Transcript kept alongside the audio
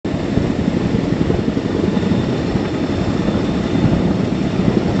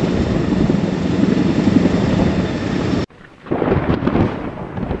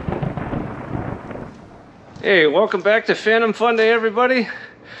Hey, welcome back to Phantom Fun Day, everybody.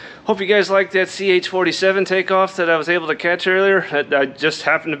 Hope you guys liked that CH-47 takeoff that I was able to catch earlier. I just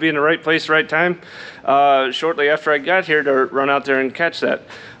happened to be in the right place, right time, shortly after I got here to run out there and catch that.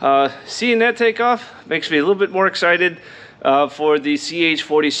 Seeing that takeoff makes me a little bit more excited for the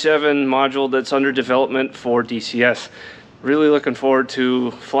CH-47 module that's under development for DCS. Really looking forward to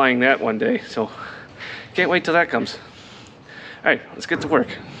flying that one day, so can't wait till that comes. All right, let's get to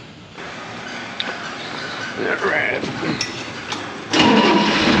work. All right.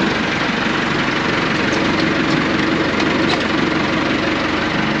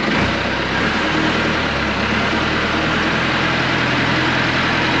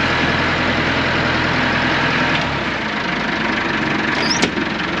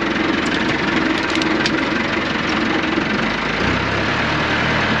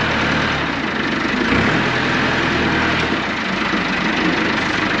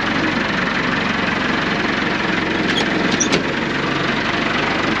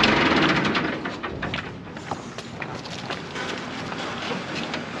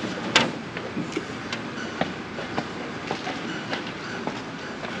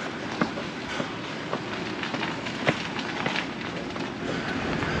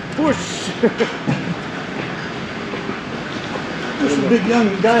 Push! Push the big young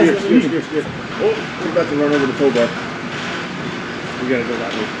guys. Steer. Oh, we're about to run over the tow bar. We gotta go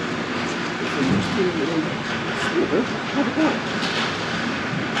that way.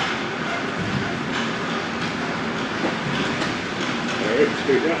 Alright,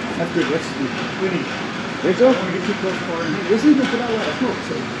 straight down. That's good. That's winning. Think so? I want to get too close for him. This isn't put out a lot of smoke,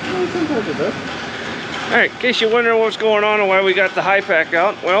 so sometimes it does. Alright, in case you're wondering what's going on and why we got the high pack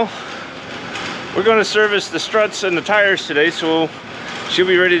out, well, we're going to service the struts and the tires today, so she'll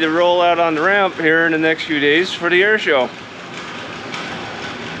be ready to roll out on the ramp here in the next few days for the air show.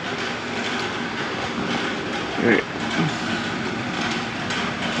 Alright.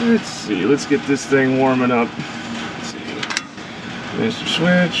 Let's see, let's get this thing warming up. Let's see. Master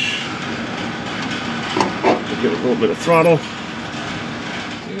switch. We'll give it a little bit of throttle.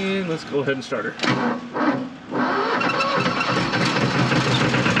 And let's go ahead and start her.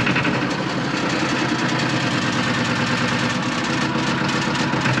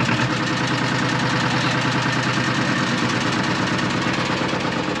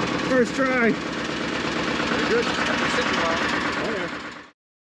 First try. Very good. Oh,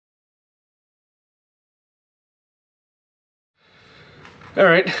 yeah. All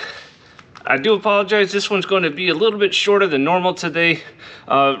right. I do apologize. This one's going to be a little bit shorter than normal today.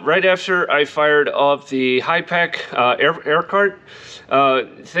 Right after I fired up the high pack air cart,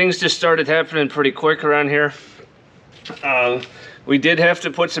 things just started happening pretty quick around here. We did have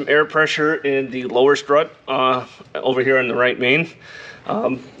to put some air pressure in the lower strut over here on the right main.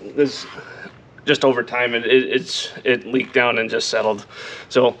 This just over time it leaked down and just settled,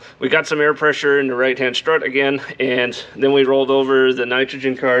 so we got some air pressure in the right hand strut again, and then we rolled over the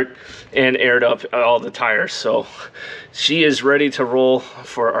nitrogen cart and aired up all the tires, so she is ready to roll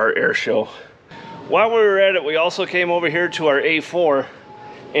for our air show. While we were at it, we also came over here to our A4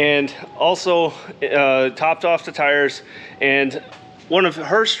 and also topped off the tires, and one of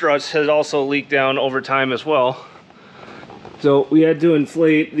her struts has also leaked down over time as well. So we had to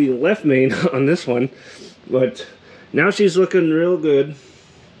inflate the left main on this one, but now she's looking real good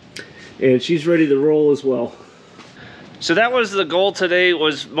and she's ready to roll as well. So that was the goal today,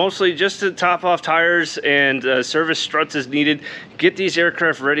 was mostly just to top off tires and service struts as needed, get these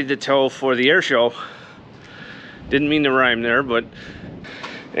aircraft ready to tow for the air show. Didn't mean to rhyme there, but...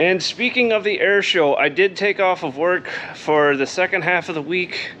 And speaking of the air show, I did take off of work for the second half of the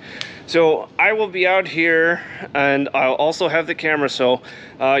week. So I will be out here, and I'll also have the camera, so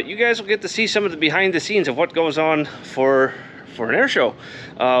you guys will get to see some of the behind the scenes of what goes on for an air show.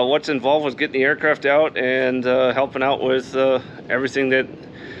 What's involved with getting the aircraft out and helping out with everything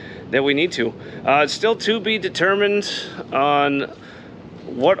that we need to. It's still to be determined on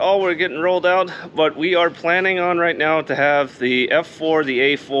what all we're getting rolled out, but we are planning on right now to have the F-4, the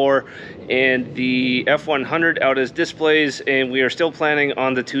A-4, and the F-100 out as displays, and we are still planning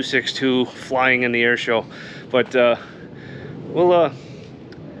on the 262 flying in the air show. But we'll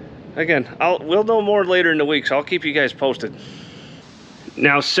know more later in the week, so I'll keep you guys posted.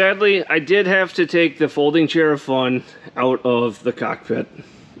 Now, sadly, I did have to take the folding chair of fun out of the cockpit,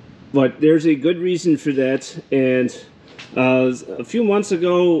 but there's a good reason for that. And a few months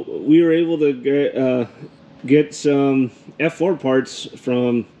ago, we were able to get some F-4 parts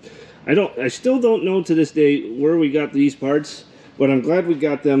from, I still don't know to this day where we got these parts, but I'm glad we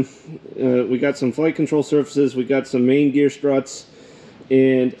got them. We got some flight control surfaces, we got some main gear struts,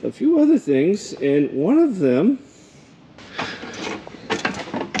 and a few other things, and one of them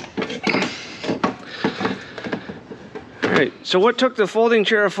Alright, so what took the folding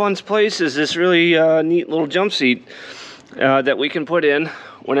chair of fun's place is this really neat little jump seat that we can put in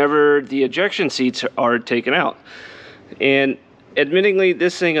whenever the ejection seats are taken out. And admittingly,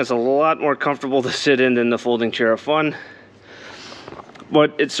 this thing is a lot more comfortable to sit in than the folding chair of fun,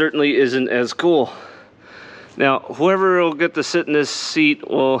 but it certainly isn't as cool. Now, whoever will get to sit in this seat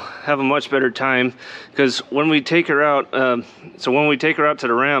will have a much better time, because when we take her out, when we take her out to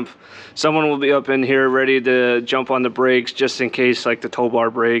the ramp, someone will be up in here ready to jump on the brakes just in case, like, the tow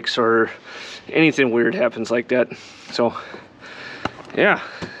bar breaks or anything weird happens like that. So, yeah,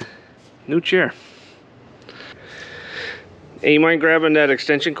 new chair. Hey, you mind grabbing that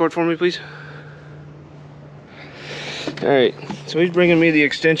extension cord for me, please? Alright, so he's bringing me the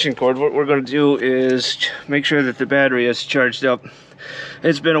extension cord. What we're going to do is make sure that the battery is charged up.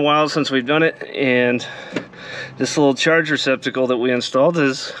 It's been a while since we've done it, and this little charge receptacle that we installed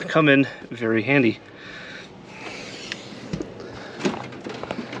has come in very handy.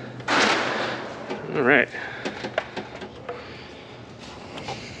 Alright.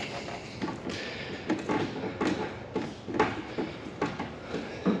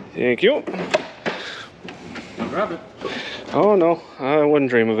 Thank you. Grab it. Oh no, I wouldn't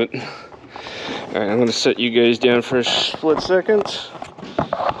dream of it. Alright, I'm gonna set you guys down for a split second.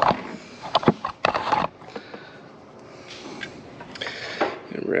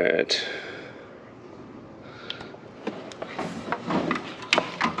 Alright.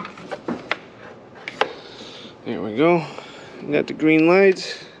 There we go. Got the green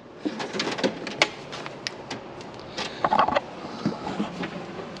lights.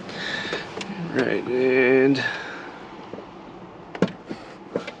 Right, and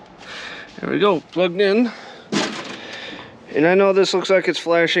there we go, plugged in. And I know this looks like it's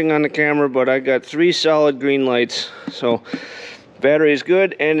flashing on the camera, but I got 3 solid green lights. So battery is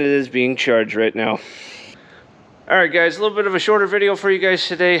good, and it is being charged right now. Alright guys, a little bit of a shorter video for you guys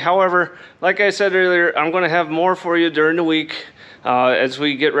today. However, like I said earlier, I'm going to have more for you during the week as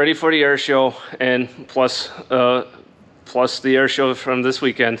we get ready for the air show, and plus the air show from this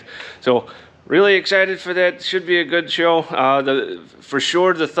weekend. So really excited for that. Should be a good show. For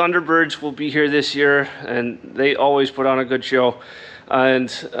sure the Thunderbirds will be here this year, and they always put on a good show. And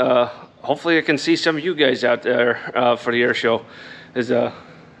hopefully I can see some of you guys out there for the air show, as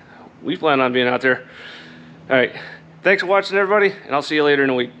we plan on being out there. All right, thanks for watching everybody, and I'll see you later in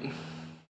a week.